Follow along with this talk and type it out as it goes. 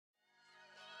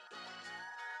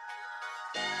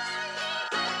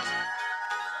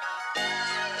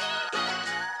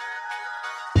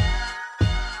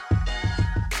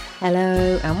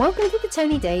Hello and welcome to the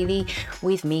Tony Daily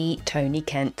with me, Tony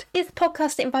Kent. It's a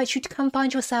podcast that invites you to come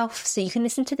find yourself so you can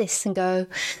listen to this and go,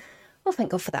 well, thank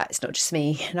God for that. It's not just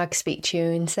me. And I can speak to you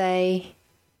and say,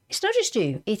 it's not just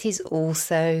you. It is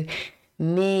also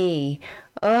me.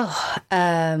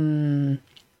 It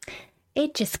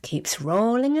just keeps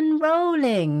rolling and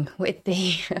rolling with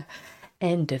the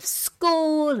end of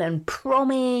school and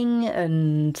promming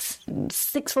and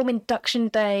sixth form induction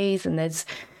days, and there's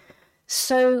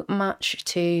so much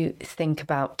to think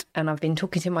about. And I've been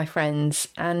talking to my friends,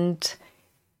 and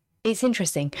it's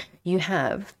interesting. You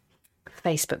have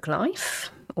Facebook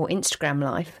Life or Instagram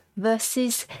Life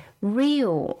versus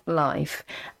real life,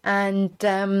 and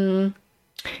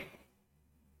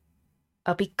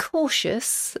I'll be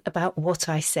cautious about what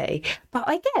I say, but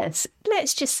I guess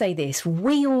let's just say this.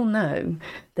 We all know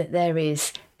that there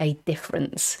is a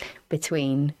difference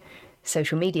between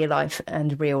social media life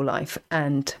and real life,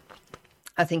 and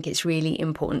I think it's really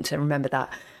important to remember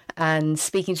that. And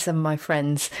speaking to some of my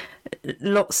friends,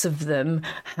 lots of them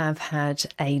have had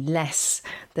a less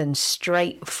than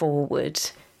straightforward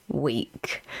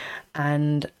week,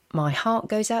 and my heart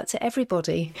goes out to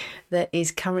everybody that is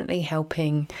currently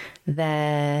helping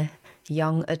their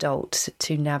young adult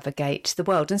to navigate the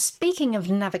world. And speaking of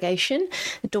navigation,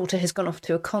 the daughter has gone off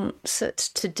to a concert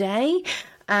today.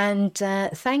 And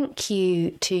thank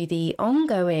you to the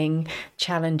ongoing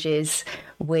challenges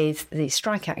with the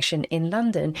strike action in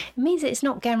London. It means that it's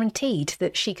not guaranteed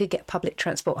that she could get public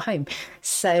transport home.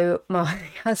 So my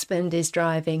husband is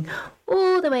driving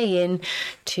all the way in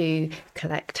to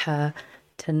collect her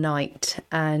tonight.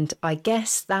 And I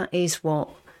guess that is what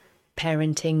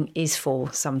parenting is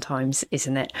for sometimes,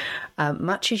 isn't it?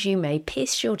 Much as you may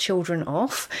piss your children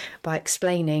off by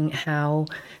explaining how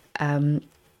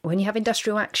when you have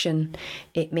industrial action,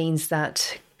 it means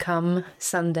that come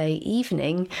Sunday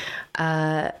evening,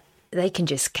 they can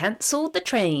just cancel the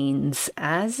trains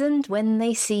as and when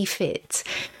they see fit.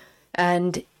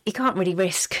 And you can't really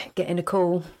risk getting a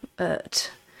call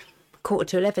at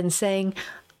 11:15 saying,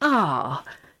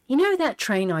 you know that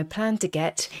train I planned to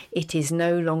get, it is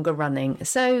no longer running.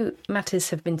 So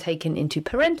matters have been taken into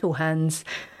parental hands,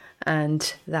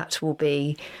 and that will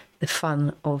be the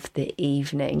fun of the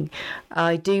evening.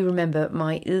 I do remember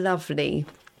my lovely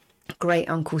great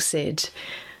Uncle Sid,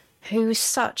 who was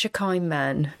such a kind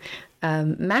man,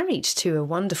 married to a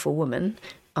wonderful woman,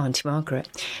 Auntie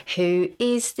Margaret, who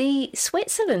is the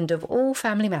Switzerland of all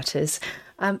family matters.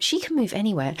 She can move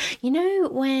anywhere. You know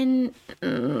when,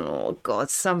 oh God,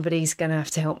 somebody's going to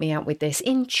have to help me out with this.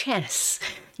 In chess,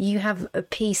 you have a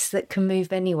piece that can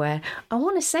move anywhere. I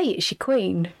want to say it's your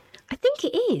queen. I think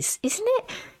it is, isn't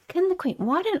it? Can the queen?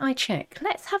 Why don't I check?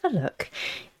 Let's have a look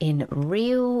in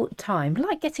real time,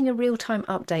 like getting a real-time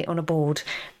update on a board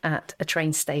at a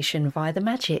train station via the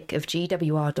magic of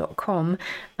gwr.com.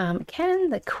 Can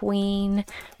the queen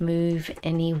move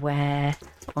anywhere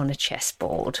on a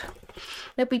chessboard?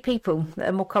 There'll be people that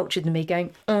are more cultured than me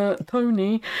going,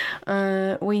 Tony,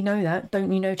 we know that.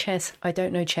 Don't you know chess? I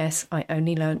don't know chess. I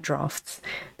only learnt drafts.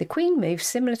 The queen moves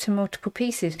similar to multiple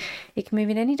pieces. It can move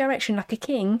in any direction like a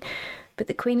king, but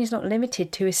the queen is not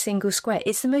limited to a single square.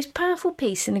 It's the most powerful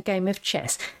piece in a game of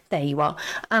chess. There you are.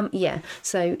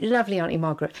 So lovely Auntie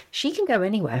Margaret. She can go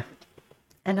anywhere.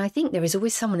 And I think there is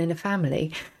always someone in a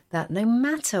family that no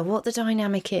matter what the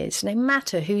dynamic is, no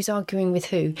matter who's arguing with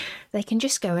who, they can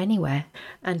just go anywhere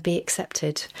and be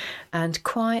accepted and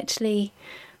quietly,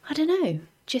 I don't know,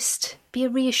 just be a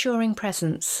reassuring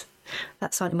presence.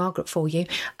 That's Auntie Margaret for you.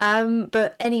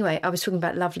 But anyway, I was talking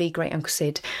about lovely great Uncle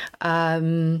Sid,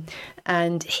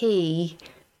 and he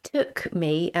took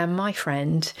me and my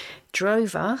friend,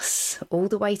 drove us all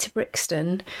the way to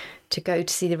Brixton to go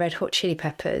to see the Red Hot Chili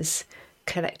Peppers,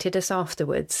 collected us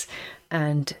afterwards,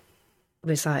 and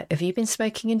was like, have you been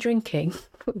smoking and drinking?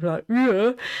 We were like,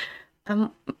 yeah.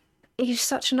 He's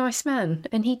such a nice man,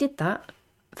 and he did that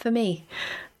for me.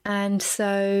 And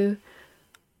so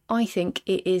I think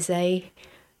it is a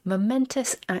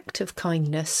momentous act of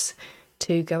kindness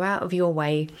to go out of your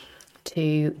way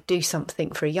to do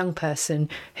something for a young person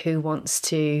who wants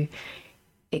to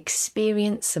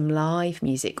experience some live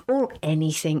music or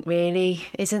anything really.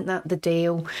 Isn't that the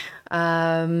deal?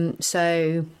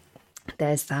 So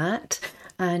there's that.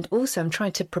 And also I'm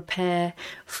trying to prepare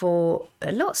for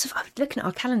I'm looking at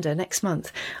our calendar next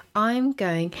month. I'm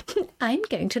going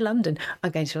to London.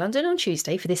 I'm going to London on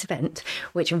Tuesday for this event,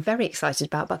 which I'm very excited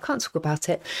about, but I can't talk about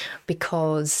it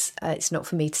because it's not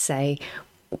for me to say.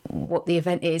 what the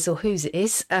event is or whose it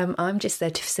is. I'm just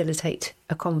there to facilitate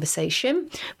a conversation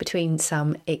between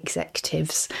some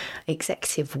executive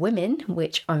women,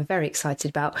 which I'm very excited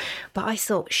about. But I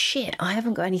thought, shit, I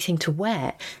haven't got anything to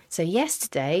wear. So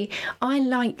yesterday, I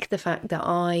like the fact that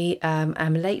I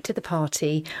am late to the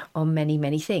party on many,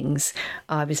 many things.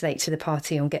 I was late to the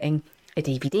party on getting a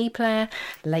DVD player,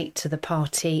 late to the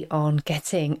party on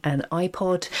getting an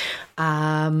iPod,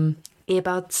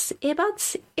 earbuds.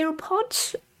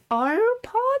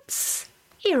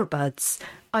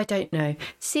 I don't know.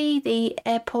 See the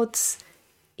earbuds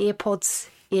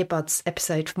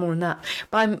episode for more on that.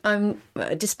 But I'm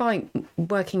despite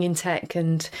working in tech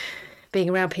and being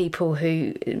around people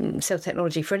who sell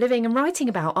technology for a living and writing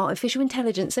about artificial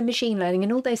intelligence and machine learning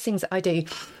and all those things that I do,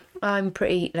 I'm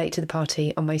pretty late to the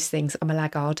party on most things. I'm a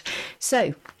laggard.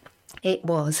 So it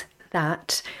was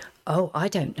that, I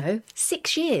don't know,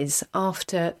 6 years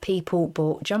after people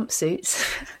bought jumpsuits.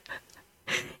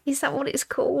 Is that what it's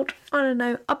called? I don't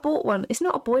know. I bought one. It's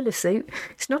not a boiler suit.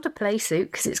 It's not a play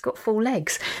suit because it's got full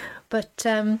legs. But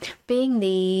being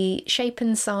the shape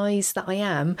and size that I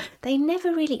am, I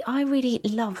really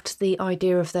loved the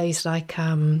idea of those like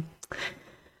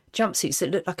jumpsuits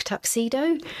that look like a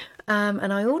tuxedo.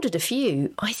 And I ordered a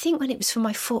few, I think when it was for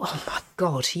my for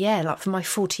my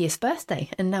 40th birthday.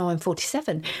 And now I'm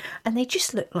 47. And they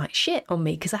just look like shit on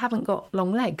me because I haven't got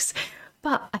long legs.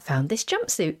 But I found this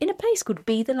jumpsuit in a place called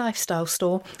Be The Lifestyle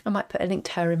Store. I might put a link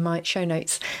to her in my show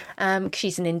notes because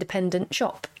she's an independent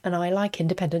shop and I like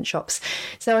independent shops.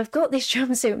 So I've got this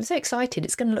jumpsuit. I'm so excited.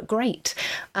 It's going to look great.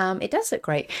 It does look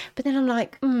great. But then I'm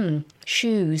like,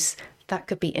 shoes. That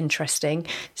could be interesting.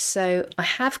 So I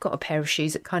have got a pair of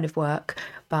shoes that kind of work,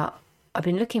 but I've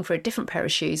been looking for a different pair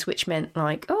of shoes, which meant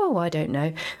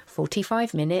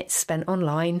 45 minutes spent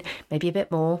online, maybe a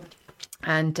bit more.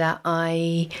 And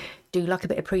I do like a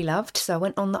bit of pre-loved. So I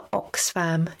went on the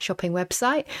Oxfam shopping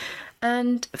website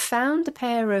and found a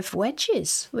pair of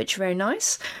wedges, which are very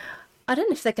nice. I don't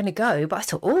know if they're going to go, but I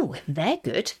thought, they're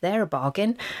good. They're a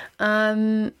bargain.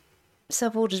 So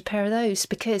I've ordered a pair of those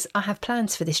because I have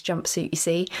plans for this jumpsuit, you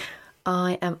see.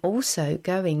 I am also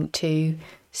going to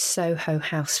Soho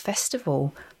House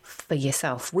Festival for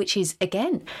yourself, which is,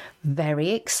 again, very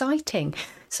exciting.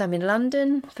 So I'm in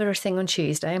London for a thing on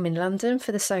Tuesday. I'm in London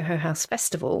for the Soho House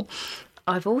Festival.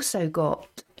 I've also got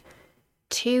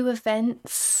 2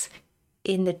 events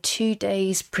in the 2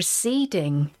 days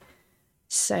preceding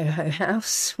Soho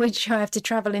House, which I have to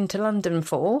travel into London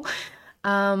for.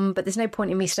 But there's no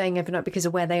point in me staying overnight because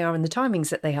of where they are and the timings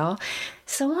that they are.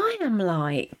 So I am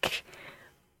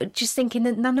just thinking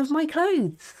that none of my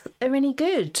clothes are any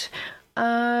good.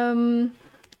 And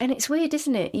it's weird,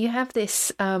 isn't it? You have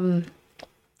this, I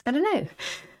don't know,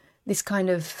 this kind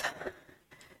of,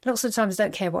 lots of times I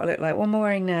don't care what I look like. What am I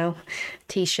wearing now?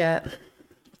 T-shirt,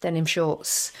 denim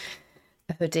shorts,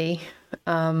 a hoodie.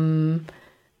 And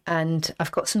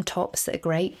I've got some tops that are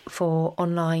great for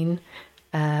online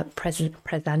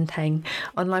presenting,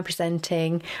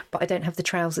 but I don't have the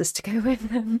trousers to go with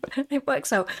them. It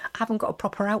works out. I haven't got a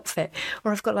proper outfit,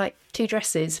 or I've got 2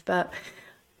 dresses, but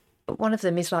one of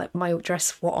them is my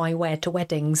dress, what I wear to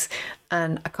weddings,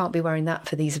 and I can't be wearing that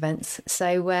for these events.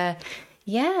 So,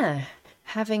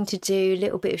 having to do a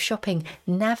little bit of shopping,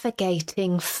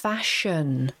 navigating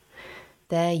fashion.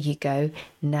 There you go,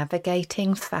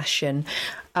 navigating fashion.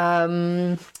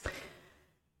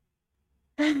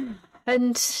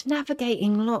 And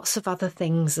navigating lots of other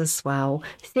things as well,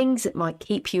 things that might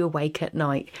keep you awake at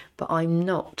night, but I'm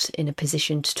not in a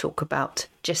position to talk about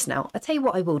just now. I'll tell you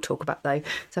what I will talk about though.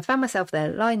 So I found myself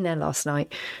lying there last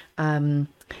night, being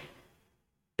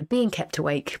kept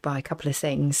awake by a couple of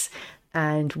things.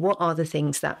 And what are the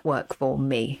things that work for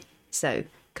me? So a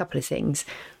couple of things.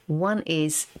 One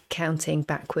is counting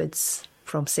backwards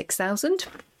from 6,000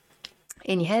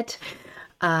 in your head.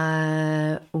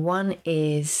 One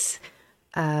is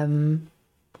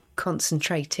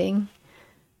concentrating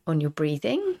on your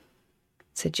breathing.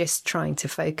 So just trying to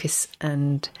focus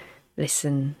and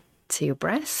listen to your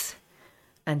breath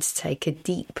and to take a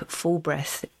deep, full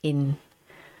breath in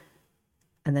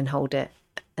and then hold it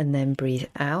and then breathe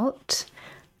out.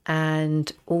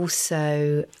 And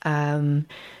also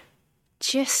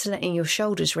just letting your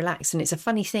shoulders relax. And it's a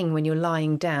funny thing when you're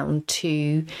lying down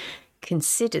to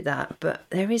consider that, but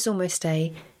there is almost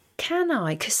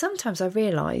because sometimes I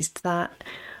realised that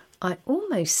I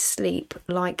almost sleep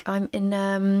like I'm in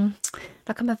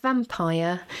like I'm a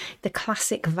vampire, the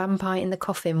classic vampire in the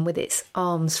coffin with its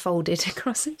arms folded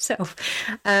across itself,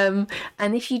 and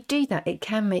if you do that it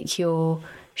can make your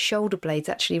shoulder blades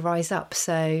actually rise up.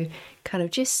 So kind of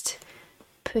just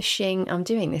pushing, I'm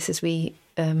doing this as we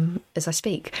as I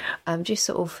speak. Just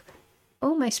sort of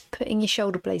almost putting your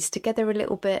shoulder blades together a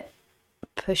little bit,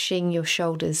 pushing your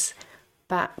shoulders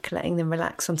back, letting them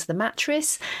relax onto the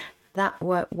mattress. That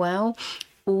worked well.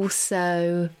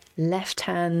 Also, left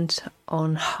hand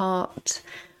on heart,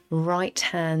 right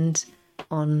hand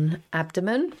on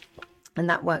abdomen. And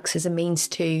that works as a means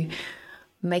to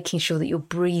making sure that you're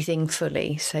breathing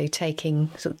fully. So taking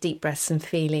sort of deep breaths and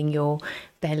feeling your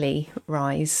belly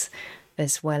rise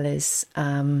as well as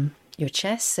your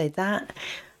chest. So that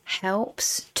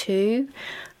helps too.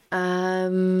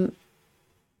 And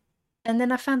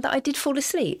then I found that I did fall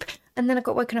asleep. And then I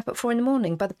got woken up at 4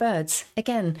 a.m. by the birds.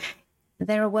 Again,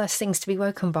 there are worse things to be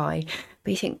woken by.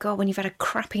 But you think, God, when you've had a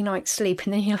crappy night's sleep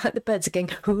and then you're like the birds are going,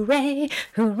 hooray,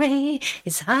 hooray,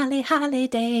 it's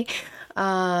holiday.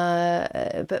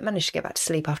 But managed to get back to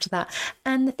sleep after that.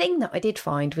 And the thing that I did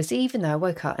find was, even though I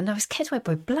woke up and I was kept awake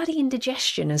by bloody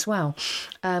indigestion as well,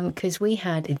 because we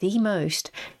had the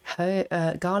most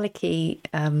garlicky,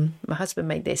 my husband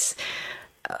made this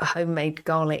homemade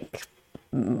garlic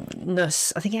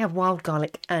nuss. I think it had wild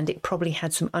garlic and it probably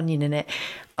had some onion in it.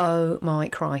 Oh my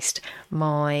Christ,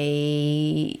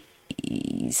 my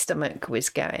stomach was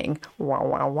going wah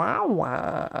wah wah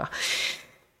wah.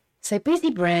 So busy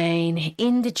brain,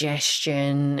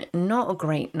 indigestion, not a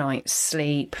great night's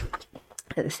sleep.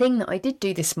 But the thing that I did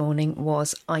do this morning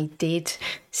was I did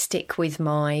stick with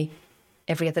my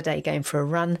every other day going for a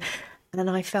run, and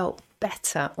I felt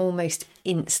better almost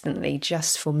instantly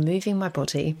just for moving my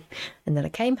body. And then I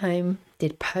came home,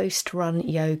 did post-run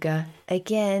yoga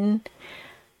again,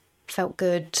 felt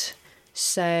good.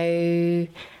 So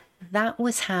that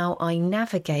was how I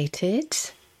navigated,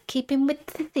 keeping with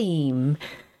the theme,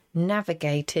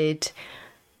 navigated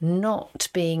not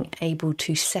being able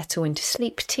to settle into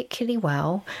sleep particularly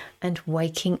well and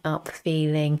waking up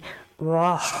feeling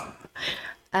raw.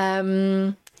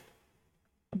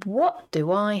 What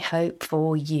do I hope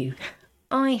for you?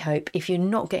 I hope if you're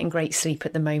not getting great sleep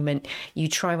at the moment, you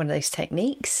try one of those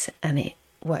techniques and it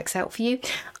works out for you.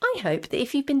 I hope that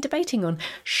if you've been debating on,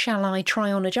 shall I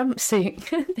try on a jumpsuit,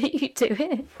 that you do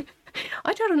it.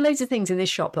 I tried on loads of things in this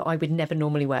shop that I would never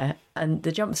normally wear, and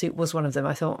the jumpsuit was one of them.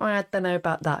 I thought, I don't know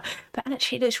about that, but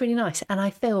actually it looks really nice and I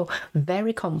feel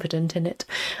very confident in it.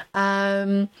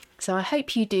 So I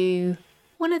hope you do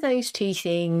one of those two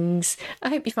things. I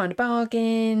hope you find a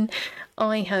bargain.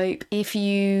 I hope if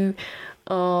you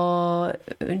are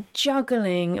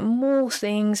juggling more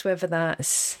things, whether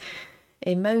that's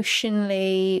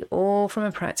emotionally or from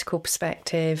a practical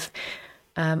perspective,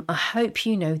 I hope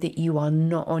you know that you are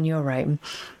not on your own.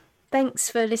 Thanks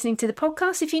for listening to the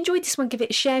podcast. If you enjoyed this one, give it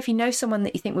a share. If you know someone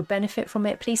that you think would benefit from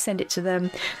it, please send it to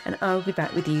them, and I'll be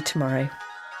back with you tomorrow.